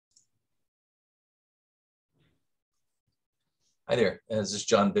Hi there, this is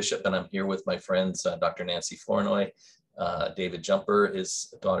John Bishop, and I'm here with my friends, Dr. Nancy Flournoy, David Jumper,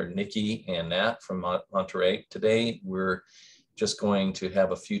 his daughter Nikki, and Nat from Monterey. Today, we're just going to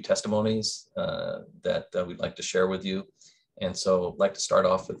have a few testimonies that we'd like to share with you. And so I'd like to start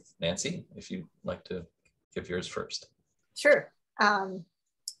off with Nancy, if you'd like to give yours first. Sure. John,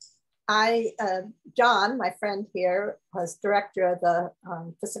 my friend here, was director of the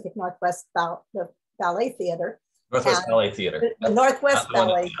Pacific Northwest Ballet Theater. Northwest Ballet Theater. The Northwest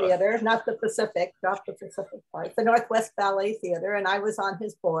Ballet Theater, not the Pacific part, the Northwest Ballet Theater, and I was on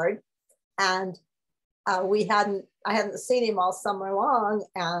his board. And I hadn't seen him all summer long,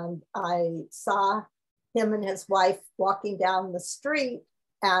 and I saw him and his wife walking down the street,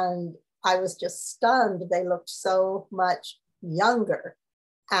 and I was just stunned. They looked so much younger.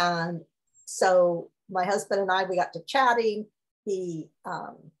 And so my husband and I, we got to chatting. He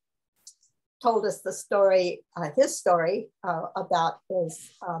told us the story, his story about his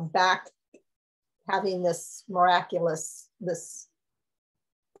back having this miraculous, this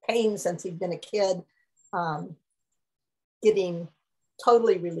pain since he'd been a kid, getting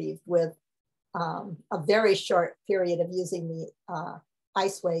totally relieved with a very short period of using the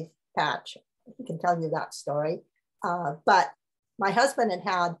LifeWave patch. He can tell you that story. But my husband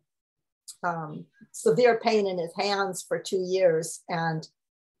had severe pain in his hands for 2 years, and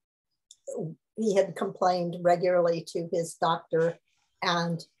he had complained regularly to his doctor,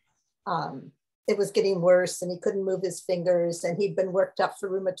 and it was getting worse, and he couldn't move his fingers, and he'd been worked up for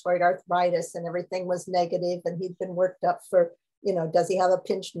rheumatoid arthritis, and everything was negative, and he'd been worked up for, you know, does he have a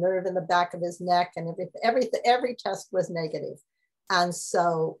pinched nerve in the back of his neck, and every test was negative. And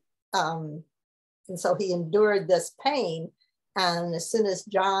so he endured this pain. And as soon as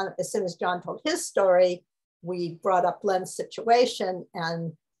John told his story, we brought up Len's situation,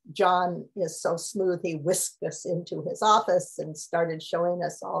 and John is so smooth, he whisked us into his office and started showing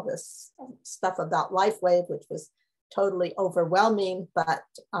us all this stuff about LifeWave, which was totally overwhelming, but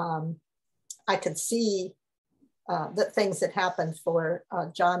I could see that things had happened for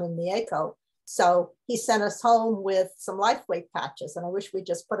John and Mieko. So he sent us home with some LifeWave patches, and I wish we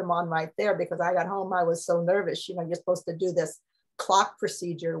just put them on right there, because I got home, I was so nervous. You know, you're supposed to do this clock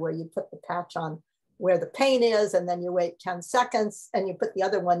procedure where you put the patch on where the pain is, and then you wait 10 seconds, and you put the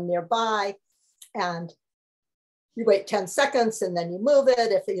other one nearby, and you wait 10 seconds, and then you move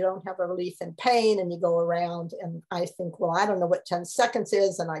it if you don't have a relief in pain, and you go around. And I think, well, I don't know what 10 seconds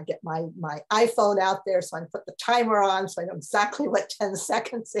is, and I get my iPhone out there, so I put the timer on, so I know exactly what 10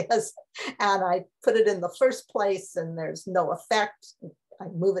 seconds is, and I put it in the first place, and there's no effect. I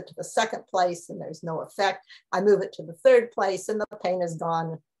move it to the second place, and there's no effect. I move it to the third place, and the pain is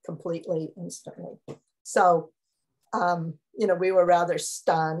gone completely instantly. So, you know, we were rather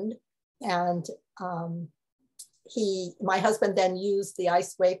stunned. And my husband then used the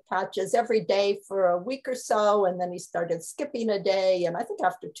LifeWave patches every day for a week or so, and then he started skipping a day. And I think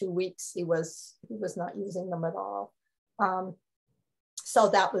after 2 weeks, he was not using them at all. So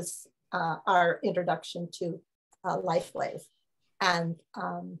that was our introduction to LifeWave. And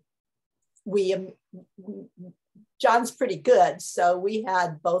John's pretty good, so we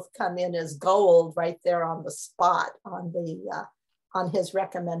had both come in as gold right there on the spot on his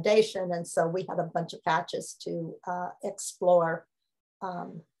recommendation, and so we had a bunch of patches to explore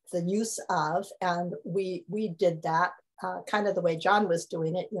the use of, and we did that kind of the way John was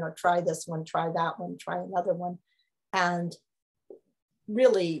doing it. You know, try this one, try that one, try another one, and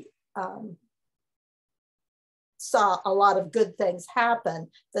really saw a lot of good things happen.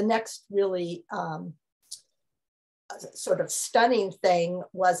 The next really sort of stunning thing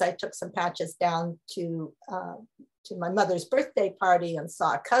was I took some patches down to my mother's birthday party and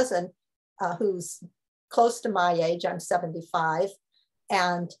saw a cousin who's close to my age. I'm 75,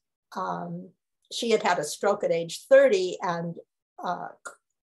 and she had had a stroke at age 30 and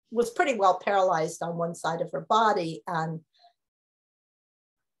was pretty well paralyzed on one side of her body. And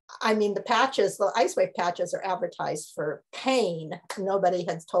I mean, the LifeWave patches are advertised for pain. Nobody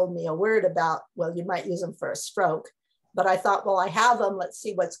had told me a word about, well, you might use them for a stroke. But I thought, well, I have them, let's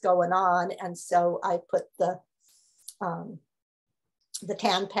see what's going on. And so I put the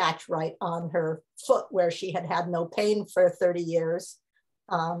tan patch right on her foot where she had had no pain for 30 years,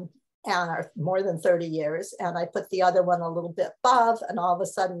 and more than 30 years. And I put the other one a little bit above, and all of a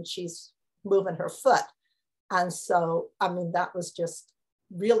sudden she's moving her foot. And so, I mean, that was just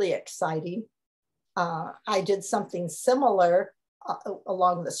really exciting. I did something similar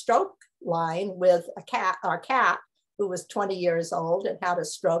along the stroke line with our cat, who was 20 years old and had a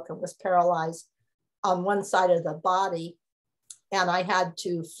stroke and was paralyzed on one side of the body. And I had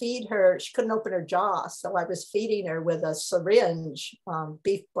to feed her. She couldn't open her jaw. So I was feeding her with a syringe,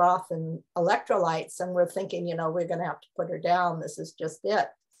 beef broth and electrolytes. And we're thinking, we're going to have to put her down. This is just it.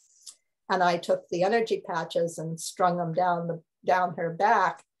 And I took the energy patches and strung them down her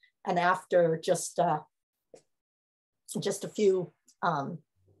back. And after just a few,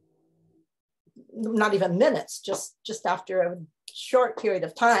 not even minutes, just after a short period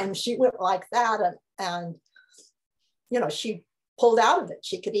of time, she went like that. And she pulled out of it.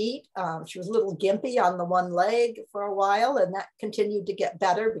 She could eat. She was a little gimpy on the one leg for a while, and that continued to get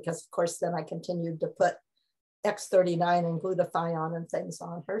better because, of course, then I continued to put X39 and glutathione and things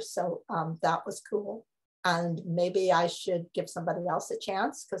on her. So that was cool. And maybe I should give somebody else a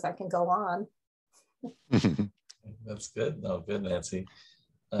chance because I can go on. That's good. No, good, Nancy.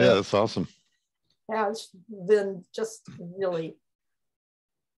 Yeah, that's awesome. Yeah, it's been just really,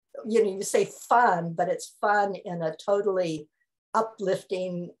 you say fun, but it's fun in a totally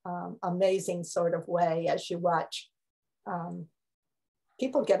uplifting, amazing sort of way as you watch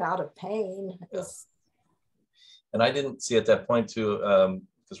people get out of pain. And I didn't see at that point too,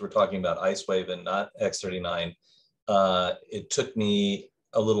 because we're talking about LifeWave and not X39. It took me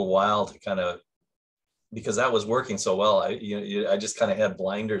a little while to kind of, because that was working so well, I just kind of had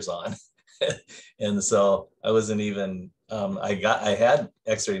blinders on. And so I wasn't even, I had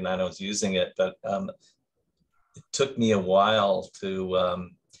X39, I was using it, but it took me a while to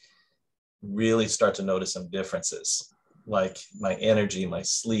really start to notice some differences, like my energy, my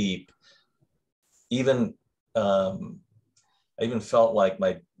sleep, even I even felt like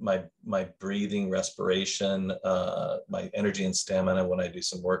my breathing, respiration, my energy and stamina when I do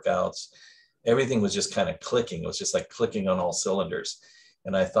some workouts, everything was just kind of clicking. It was just like clicking on all cylinders.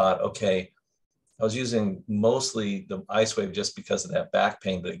 And I thought, okay, I was using mostly the LifeWave just because of that back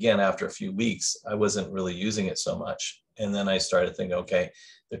pain. But again, after a few weeks, I wasn't really using it so much. And then I started thinking, okay,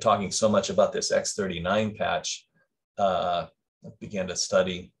 they're talking so much about this X39 patch. I began to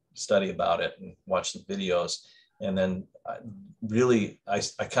study about it and watch the videos. And then I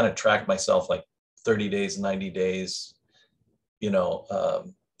kind of tracked myself like 30 days, 90 days,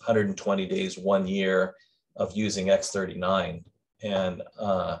 120 days, 1 year of using X39. And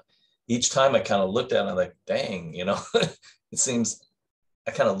each time I kind of looked at it, I'm like, dang, it seems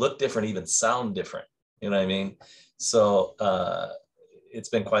I kind of look different, even sound different. You know what I mean? So it's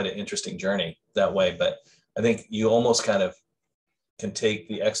been quite an interesting journey that way. But I think you almost kind of can take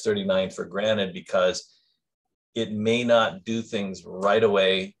the X39 for granted because it may not do things right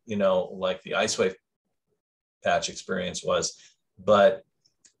away, like the LifeWave patch experience was. But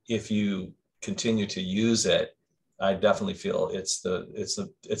if you continue to use it, I definitely feel it's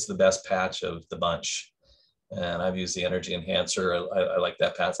the best patch of the bunch. And I've used the energy enhancer. I like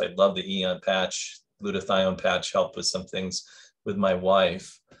that patch. I love the Eon patch. Glutathione patch helped with some things with my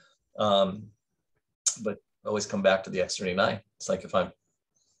wife. But always come back to the X39. It's like if I'm,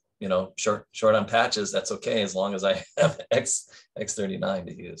 short on patches, that's okay as long as I have X39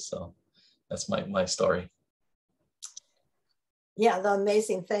 to use. So that's my story. Yeah, the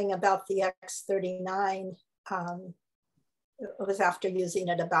amazing thing about the X39, it was after using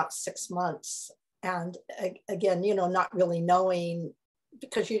it about 6 months. And again, not really knowing,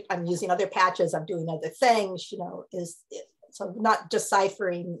 because I'm using other patches, I'm doing other things, so not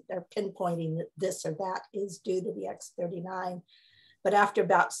deciphering or pinpointing that this or that is due to the X39. But after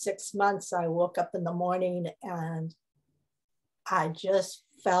about 6 months, I woke up in the morning and I just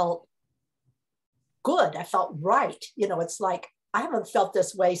felt good. I felt right. It's like, I haven't felt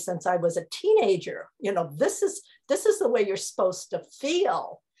this way since I was a teenager. This is the way you're supposed to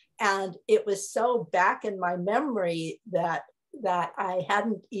feel. And it was so back in my memory that I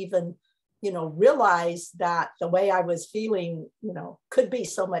hadn't even, realized that the way I was feeling, could be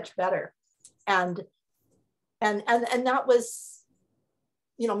so much better. And that was,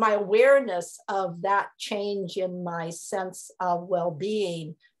 my awareness of that change in my sense of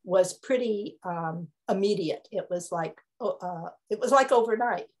well-being was pretty immediate. It was like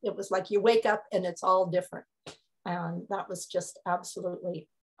overnight. It was like you wake up and it's all different. And that was just absolutely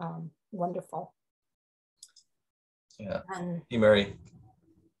wonderful. Yeah. And, hey, Mary.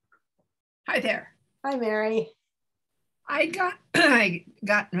 Hi there. Hi, Mary. I got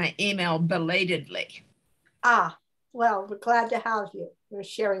my email belatedly. Ah, well, we're glad to have you. We're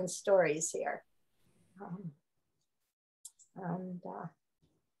sharing stories here.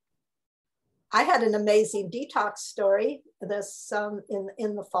 I had an amazing detox story this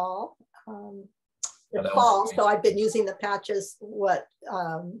in the fall. So I've been using the patches,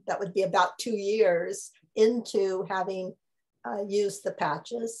 that would be about 2 years into having used the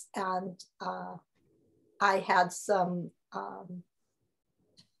patches. And I had some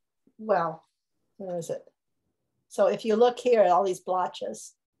well, where is it? So if you look here at all these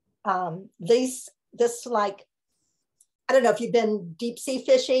blotches, this like, I don't know if you've been deep sea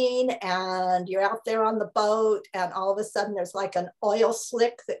fishing and you're out there on the boat and all of a sudden there's like an oil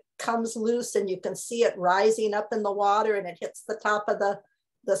slick that comes loose and you can see it rising up in the water and it hits the top of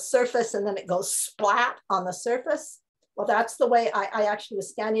the surface and then it goes splat on the surface. Well, that's the way I actually was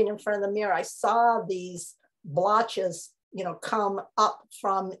standing in front of the mirror. I saw these blotches, you know, come up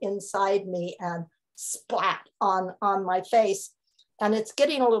from inside me and splat on my face. And it's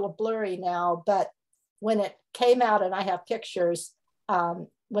getting a little blurry now, but when it came out, and I have pictures,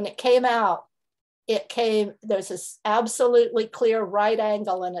 when it came out, there's this absolutely clear right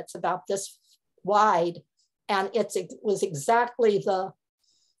angle and it's about this wide. And it was exactly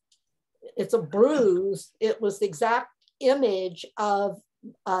it's a bruise. It was the exact image of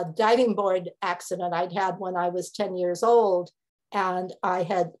a diving board accident I'd had when I was 10 years old. And I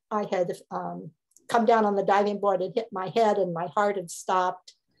had come down on the diving board and hit my head and my heart had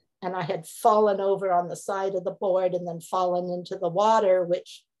stopped. And I had fallen over on the side of the board and then fallen into the water,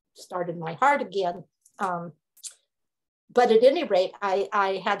 which started my heart again. But at any rate,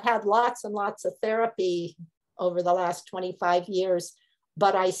 I had lots and lots of therapy over the last 25 years,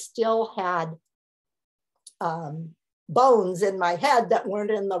 but I still had bones in my head that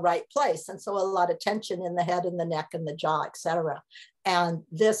weren't in the right place. And so a lot of tension in the head and the neck and the jaw, et cetera. And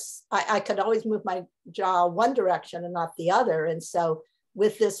this, I could always move my jaw one direction and not the other. And so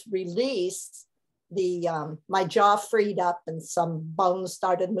with this release, my jaw freed up and some bones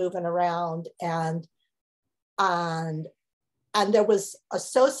started moving around, and there was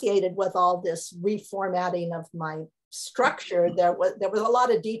associated with all this reformatting of my structure. There was a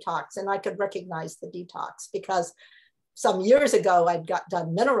lot of detox, and I could recognize the detox because some years ago I'd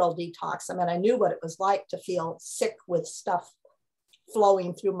done mineral detox. I mean, I knew what it was like to feel sick with stuff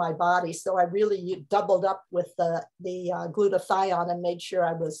flowing through my body. So I really doubled up with the glutathione and made sure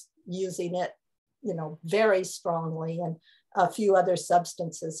I was using it, you know, very strongly, and a few other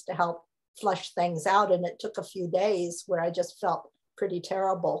substances to help flush things out. And it took a few days where I just felt pretty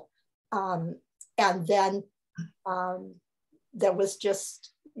terrible. And then there was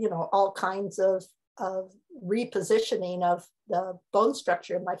just, you know, all kinds of repositioning of the bone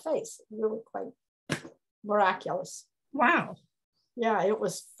structure in my face. Really quite miraculous. Wow. Yeah, it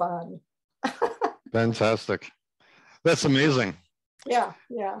was fun. Fantastic. That's amazing. Yeah.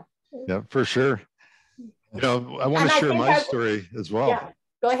 Yeah, for sure. You know, I want to share my story as well. Yeah,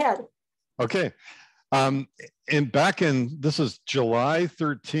 go ahead. Okay. And this is July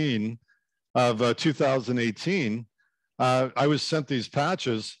 13 of 2018, I was sent these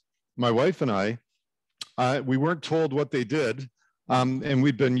patches, my wife and I. We weren't told what they did. And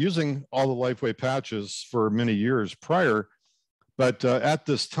we'd been using all the LifeWave patches for many years prior. But at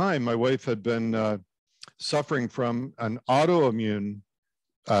this time, my wife had been suffering from an autoimmune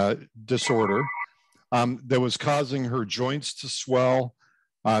disorder that was causing her joints to swell.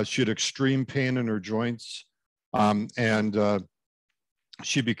 She had extreme pain in her joints. And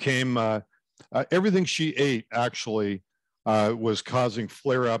she became, everything she ate actually was causing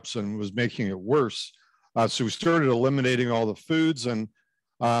flare-ups and was making it worse. So we started eliminating all the foods, and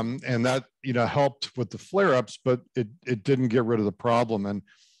that, you know, helped with the flare-ups, but it didn't get rid of the problem. And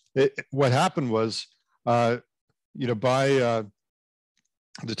what happened was, you know, by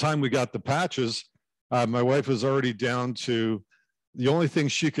the time we got the patches, my wife was already down to the only thing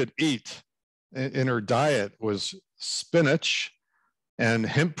she could eat in her diet was spinach and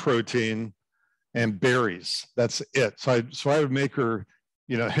hemp protein and berries. That's it. So I would make her,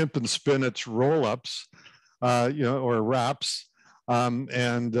 you know, hemp and spinach roll-ups, you know, or wraps.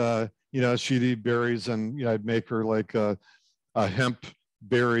 You know, she'd eat berries, and, you know, I'd make her like a hemp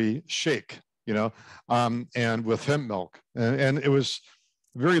berry shake, you know, and with hemp milk. And it was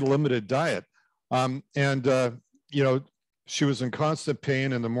a very limited diet. You know, she was in constant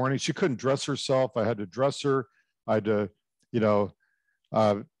pain in the morning. She couldn't dress herself. I had to dress her. I had to, you know,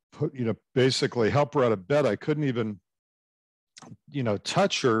 basically help her out of bed. I couldn't even, you know,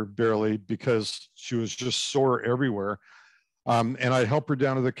 touch her barely because she was just sore everywhere. And I'd help her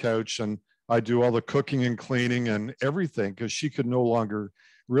down to the couch, and I'd do all the cooking and cleaning and everything, because she could no longer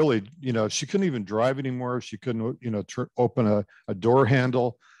really, you know, she couldn't even drive anymore. She couldn't, you know, open a door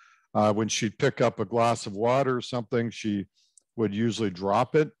handle. When she'd pick up a glass of water or something, she would usually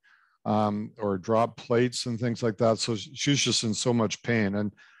drop it, or drop plates and things like that. So she was just in so much pain.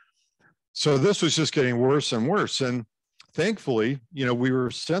 And so this was just getting worse and worse. And thankfully, you know, we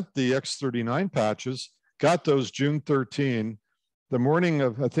were sent the X39 patches, got those June 13. The morning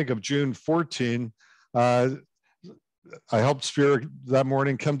of, I think, of June 14, I helped Spirit that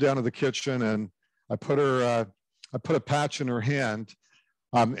morning come down to the kitchen, and I put a patch in her hand,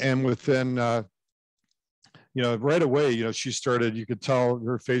 and within right away, she started. You could tell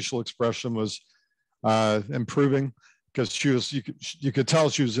her facial expression was improving, because you could tell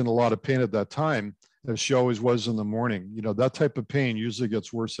she was in a lot of pain at that time, as she always was in the morning. That type of pain usually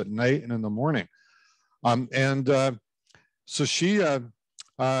gets worse at night and in the morning. So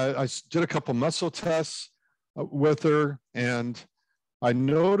I did a couple muscle tests with her, and I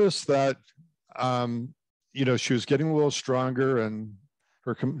noticed that she was getting a little stronger, and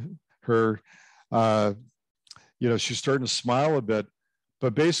she's starting to smile a bit.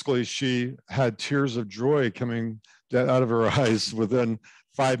 But basically, she had tears of joy coming out of her eyes within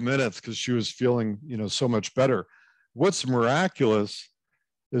 5 minutes, because she was feeling, so much better. What's miraculous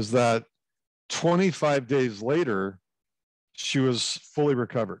is that 25 days later, she was fully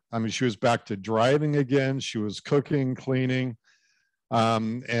recovered. I mean, she was back to driving again. She was cooking, cleaning,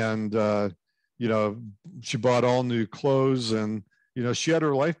 and she bought all new clothes, and she had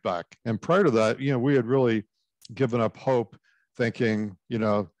her life back. And prior to that, we had really given up hope, thinking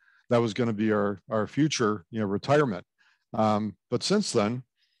that was going to be our future retirement. But since then,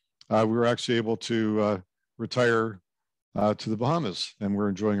 we were actually able to retire to the Bahamas, and we're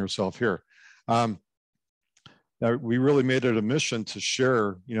enjoying ourselves here. We really made it a mission to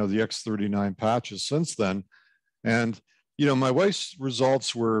share the X39 patches since then. And my wife's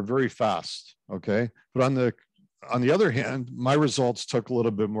results were very fast, okay? But on the other hand, my results took a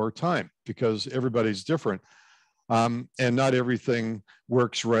little bit more time, because everybody's different. And not everything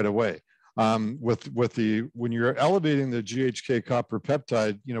works right away. When you're elevating the GHK copper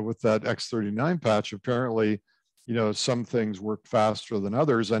peptide, with that X39 patch, apparently, some things work faster than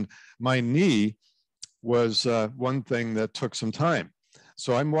others. And my knee was one thing that took some time.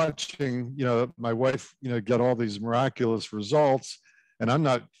 So I'm watching, my wife, get all these miraculous results, and I'm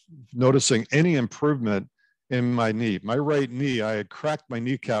not noticing any improvement in my knee. My right knee, I had cracked my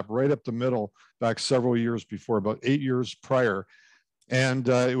kneecap right up the middle back several years before, about 8 years prior. And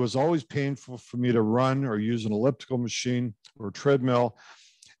it was always painful for me to run or use an elliptical machine or treadmill.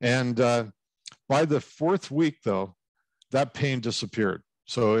 And by the 4th week, though, that pain disappeared.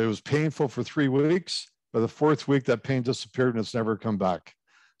 So it was painful for 3 weeks. By the 4th week, that pain disappeared, and it's never come back.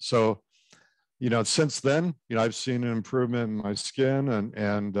 So, since then, I've seen an improvement in my skin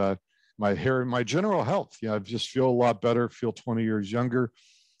and my hair, my general health. I just feel a lot better, feel 20 years younger.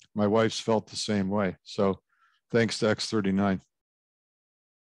 My wife's felt the same way. So thanks to X39.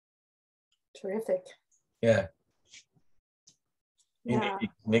 Terrific. Yeah. Hey,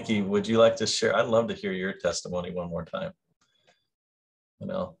 Nikki, would you like to share? I'd love to hear your testimony one more time.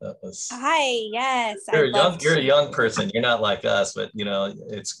 That was. Hi, yes. You're a young person. You're not like us, but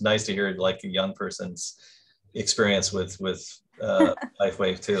it's nice to hear like a young person's experience with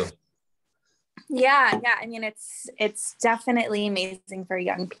LifeWave too. Yeah. I mean, it's definitely amazing for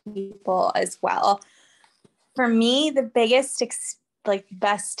young people as well. For me, the biggest,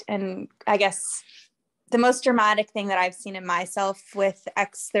 best, and I guess the most dramatic thing that I've seen in myself with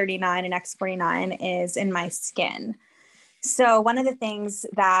X39 and X49 is in my skin. So one of the things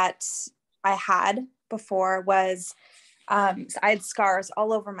that I had before was I had scars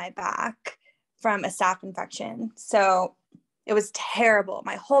all over my back from a staph infection. So it was terrible.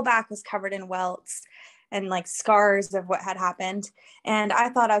 My whole back was covered in welts and scars of what had happened. And I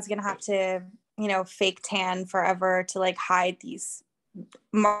thought I was going to have to, fake tan forever to hide these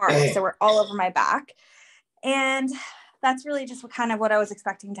marks that were all over my back. And that's really just what I was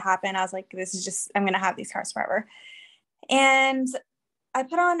expecting to happen. I was like, I'm going to have these scars forever. And I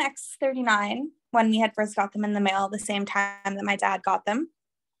put on X39 when we had first got them in the mail, the same time that my dad got them.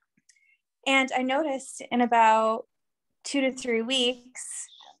 And I noticed in about 2 to 3 weeks,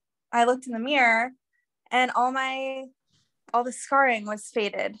 I looked in the mirror and all the scarring was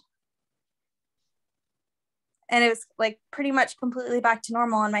faded. And it was pretty much completely back to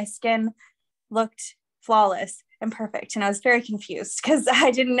normal, and my skin looked flawless and perfect. And I was very confused because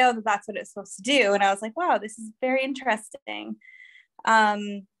I didn't know that that's what it's supposed to do. And I was like, wow, this is very interesting.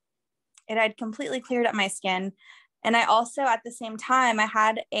 It had completely cleared up my skin. And I also, at the same time, I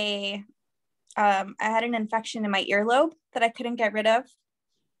had an infection in my earlobe that I couldn't get rid of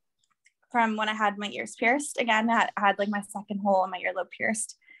from when I had my ears pierced. Again, I had my second hole in my earlobe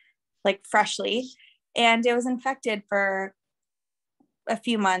pierced, freshly. And it was infected for a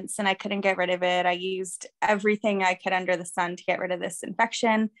few months and I couldn't get rid of it. I used everything I could under the sun to get rid of this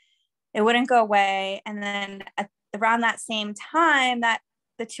infection. It wouldn't go away. And then around that same time, that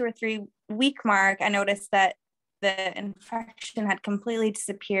the 2 or 3 week mark, I noticed that the infection had completely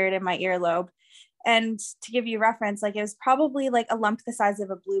disappeared in my earlobe. And to give you reference, like it was probably like a lump the size of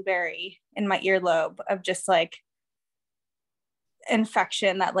a blueberry in my earlobe of just like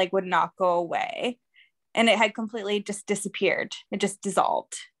infection that like would not go away. And it had completely just disappeared. It just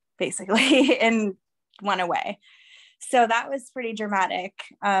dissolved basically and went away. So that was pretty dramatic.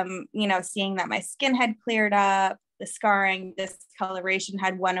 You know, seeing that my skin had cleared up, the scarring, discoloration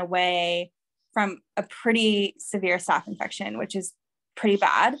had went away from a pretty severe staph infection, which is pretty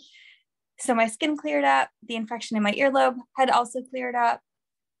bad. So my skin cleared up, the infection in my earlobe had also cleared up.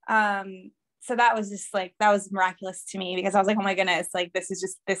 So that was just like, that was miraculous to me because I was like, oh my goodness, like, this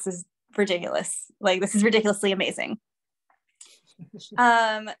is ridiculous. Like, this is ridiculously amazing.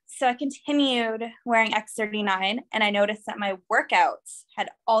 So I continued wearing X39 and I noticed that my workouts had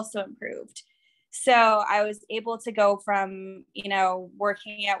also improved. So I was able to go from, you know,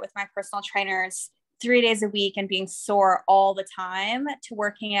 working out with my personal trainers 3 days a week and being sore all the time to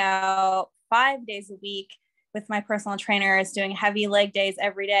working out 5 days a week with my personal trainers, doing heavy leg days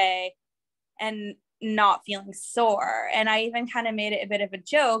every day and not feeling sore. And I even kind of made it a bit of a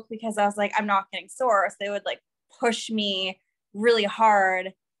joke because I was like, I'm not getting sore. So they would like push me really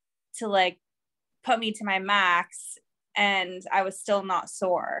hard to like put me to my max and I was still not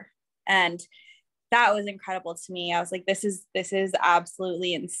sore. And that was incredible to me. I was like, this is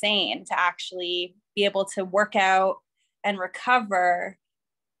absolutely insane to actually be able to work out and recover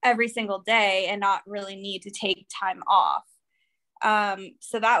every single day and not really need to take time off.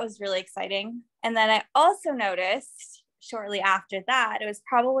 So that was really exciting. And then I also noticed shortly after that, it was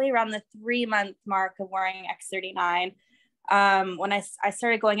probably around the 3-month mark of wearing X39, when I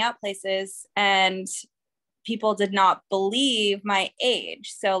started going out places and people did not believe my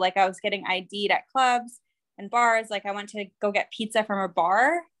age. So like I was getting ID'd at clubs and bars. Like I went to go get pizza from a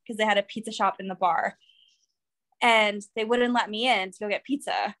bar because they had a pizza shop in the bar and they wouldn't let me in to go get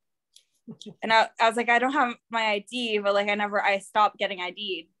pizza. And I was like, I don't have my ID, but like I stopped getting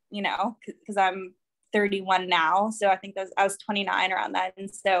ID'd, you know, because I'm 31 now. So I think I was 29 around that. And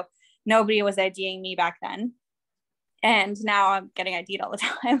so nobody was IDing me back then. And now I'm getting ID'd all the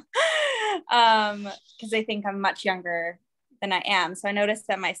time because they think I'm much younger than I am. So I noticed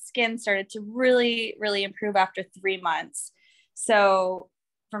that my skin started to really, really improve after 3 months. So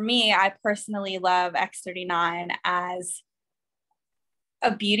for me, I personally love X39 as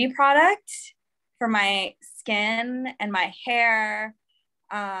a beauty product for my skin and my hair,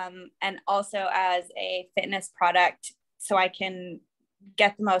 and also as a fitness product so I can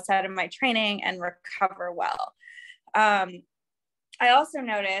get the most out of my training and recover well. I also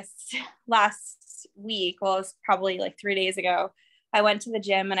noticed last week, well, it was probably like 3 days ago, I went to the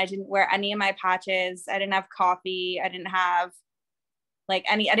gym and I didn't wear any of my patches. I didn't have coffee. I didn't have like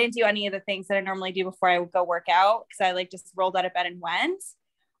I didn't do any of the things that I normally do before I would go work out because I like just rolled out of bed and went.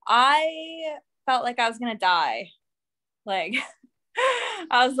 I felt like I was going to die. Like,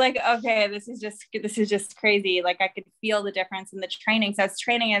 I was like, okay, this is just crazy. Like I could feel the difference in the training. So I was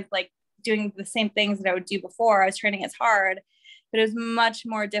training as like doing the same things that I would do before. I was training as hard, but it was much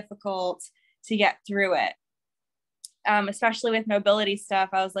more difficult to get through it. Especially with mobility stuff,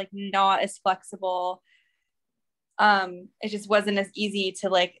 I was like not as flexible. It just wasn't as easy to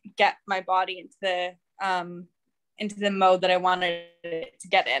like get my body into the mode that I wanted it to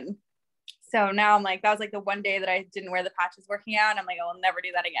get in. So now I'm like, that was like the one day that I didn't wear the patches working out. And I'm like, I will never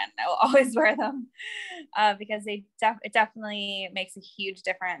do that again. I will always wear them because it definitely makes a huge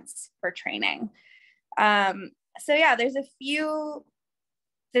difference for training. So yeah, there's a few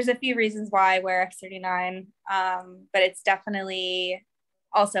reasons why I wear X39, but it's definitely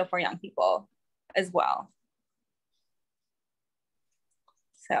also for young people as well.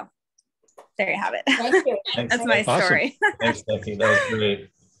 So there you have it. Thank you. That's my story. Thanks, Becky. That was great.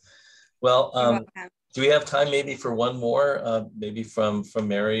 Well, do we have time maybe for one more, maybe from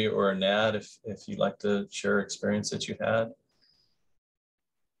Mary or Nat, if you'd like to share experience that you had?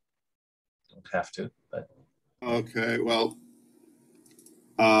 Don't have to, but. Okay, well,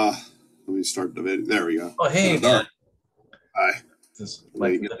 let me start the video. There we go. Oh, hey, Nat. Hi. This is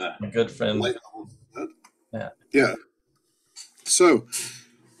my good friend. Yeah. So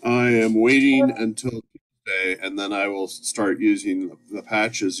I am waiting until Tuesday, and then I will start using the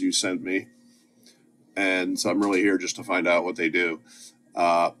patches you sent me. And so I'm really here just to find out what they do.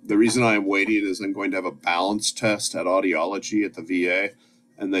 The reason I am waiting is I'm going to have a balance test at audiology at the VA,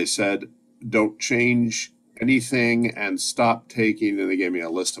 and they said don't change anything and stop taking, and they gave me a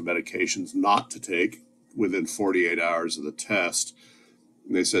list of medications not to take within 48 hours of the test.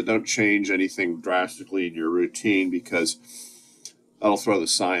 And they said don't change anything drastically in your routine because that'll throw the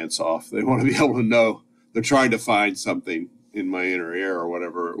science off. They want to be able to know they're trying to find something in my inner ear or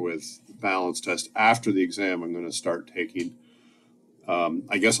whatever with balance test. After the exam, I'm going to start taking,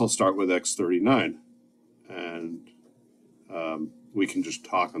 I guess I'll start with X39, and we can just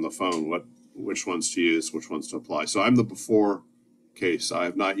talk on the phone which ones to use, which ones to apply. So I'm the before case. I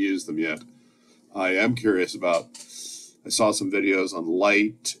have not used them yet. I am curious about, I saw some videos on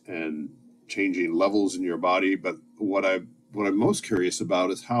light and changing levels in your body, but what I'm most curious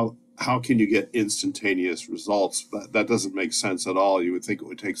about is how can you get instantaneous results? That doesn't make sense at all. You would think it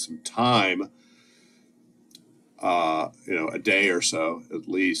would take some time, a day or so at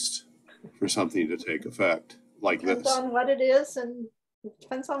least, for something to take effect like Depends this. on what it is, and it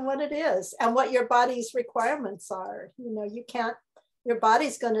depends on what it is and what your body's requirements are. You can't, your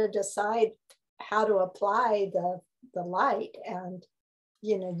body's going to decide how to apply the light, and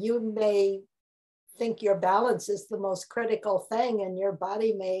you may think your balance is the most critical thing, and your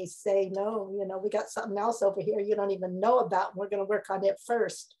body may say, no, we got something else over here you don't even know about, and we're going to work on it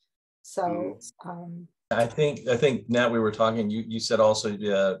first. So I think Nat, we were talking, you said also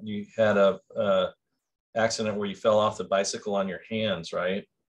you had a accident where you fell off the bicycle on your hands, right?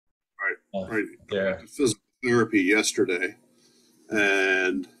 Right. There. I went to physical therapy yesterday,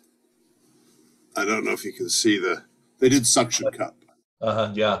 and I don't know if you can see they did suction cup.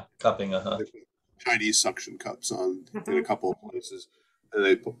 Yeah, cupping. They put Chinese suction cups on in a couple of places, and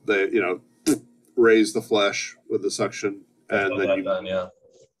they raise the flesh with the suction, and then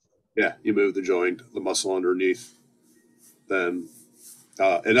you move the joint, the muscle underneath, then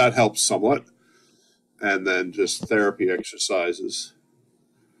and that helps somewhat, and then just therapy exercises.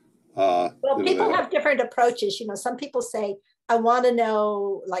 Well, people have different approaches. Some people say, I want to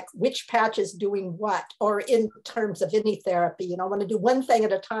know like which patch is doing what, or in terms of any therapy, I want to do one thing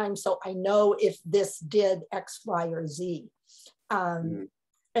at a time so I know if this did X, Y, or Z.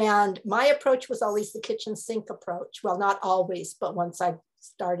 And my approach was always the kitchen sink approach. Well, not always, but once I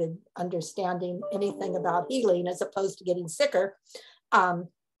started understanding anything about healing as opposed to getting sicker,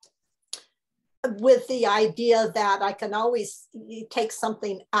 with the idea that I can always take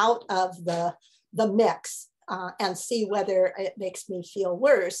something out of the mix and see whether it makes me feel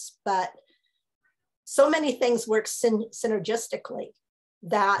worse. But so many things work synergistically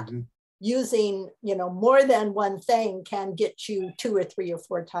that using, more than one thing can get you 2 or 3 or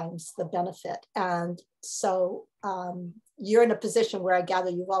 4 times the benefit. And so you're in a position where I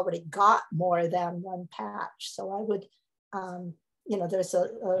gather you've already got more than one patch. So I would, there's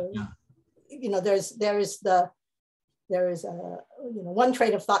there's one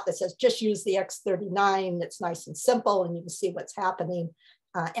train of thought that says just use the X39. It's nice and simple, and you can see what's happening.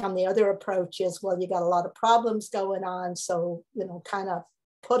 And the other approach is, well, you got a lot of problems going on, so kind of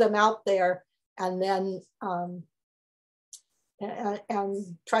put them out there, and then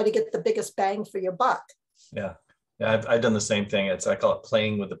and try to get the biggest bang for your buck. Yeah. I've done the same thing. I call it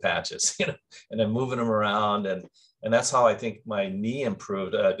playing with the patches, and then moving them around, and that's how I think my knee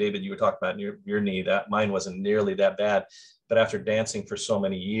improved. David, you were talking about your knee. That mine wasn't nearly that bad, but after dancing for so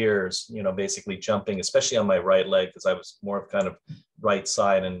many years, basically jumping, especially on my right leg, because I was more of kind of right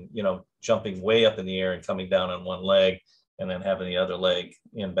side, and jumping way up in the air and coming down on one leg, and then having the other leg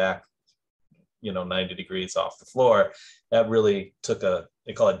in back, 90 degrees off the floor. That really took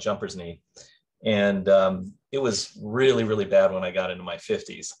they call it jumper's knee. And it was really, really bad when I got into my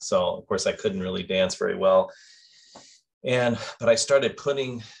 50s. So of course I couldn't really dance very well. But I started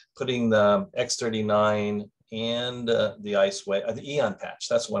putting the X39 and the LifeWave, the Eon patch.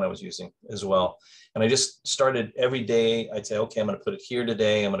 That's one I was using as well. And I just started every day. I'd say, okay, I'm going to put it here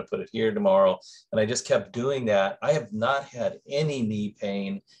today. I'm going to put it here tomorrow. And I just kept doing that. I have not had any knee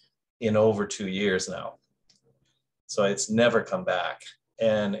pain in over 2 years now. So it's never come back.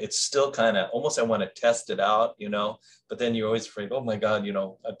 And it's still kind of almost, I want to test it out, but then you're always afraid, oh my God, I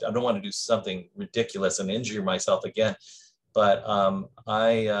don't want to do something ridiculous and injure myself again. But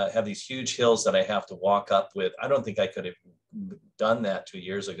I have these huge hills that I have to walk up with. I don't think I could have done that 2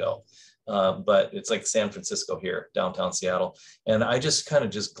 years ago, but it's like San Francisco here, downtown Seattle. And I just kind of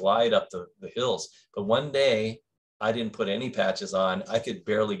just glide up the hills. But one day I didn't put any patches on. I could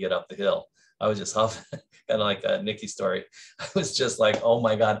barely get up the hill. I was just huffing, kind of like a Nikki story. I was just like, oh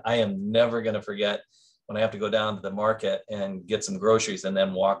my God, I am never going to forget when I have to go down to the market and get some groceries and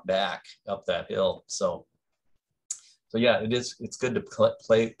then walk back up that hill. So yeah, it's good to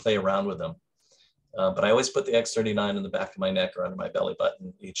play around with them. But I always put the X39 in the back of my neck or under my belly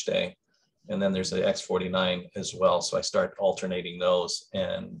button each day. And then there's the X49 as well. So I start alternating those.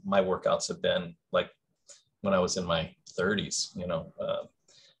 And my workouts have been like when I was in my 30s,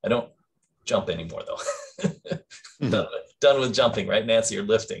 I don't jump anymore though. Done with jumping, right, Nancy? You're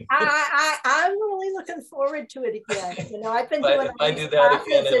lifting. I'm really looking forward to it again. You know, I've been But doing if I these do that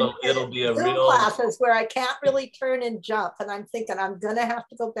again, classes it'll be a Zoom real classes where I can't really turn and jump. And I'm thinking I'm going to have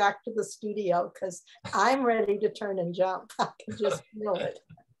to go back to the studio because I'm ready to turn and jump. I can just feel it.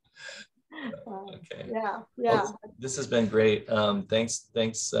 Okay. Yeah. Well, this has been great. Thanks,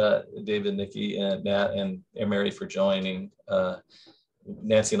 David, Nikki, and Nat, and Mary for joining.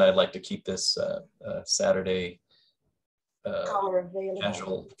 Nancy and I'd like to keep this Saturday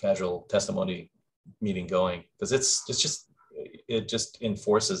casual testimony meeting going, because it just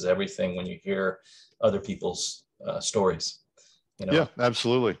enforces everything when you hear other people's stories. You know? Yeah,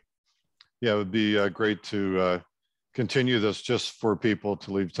 absolutely. Yeah, it would be great to continue this just for people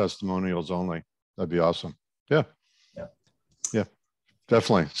to leave testimonials only. That'd be awesome. Yeah. Yeah,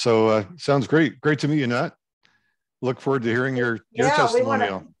 definitely. So sounds great. Great to meet you, Nat. Look forward to hearing your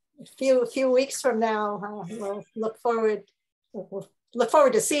testimonial. A few weeks from now, we'll look forward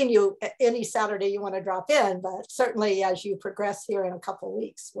to seeing you any Saturday you want to drop in, but certainly as you progress here in a couple of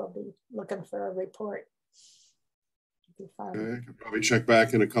weeks, we'll be looking for a report. It'll be fun. I can probably check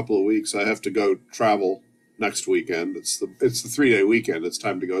back in a couple of weeks. I have to go travel next weekend. It's the 3-day weekend. It's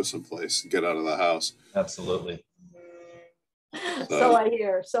time to go someplace and get out of the house. Absolutely. So I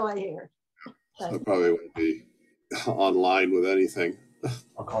hear. I probably won't be online with anything.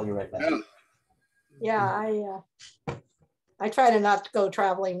 I'll call you right back. Yeah, I try to not go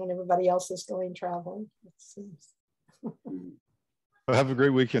traveling when everybody else is going traveling. It seems. Well, have a great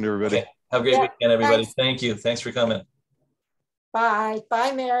weekend, everybody. Okay. Have a great weekend, everybody. Thanks. Thank you. Thanks for coming. Bye,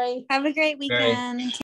 Mary. Have a great weekend.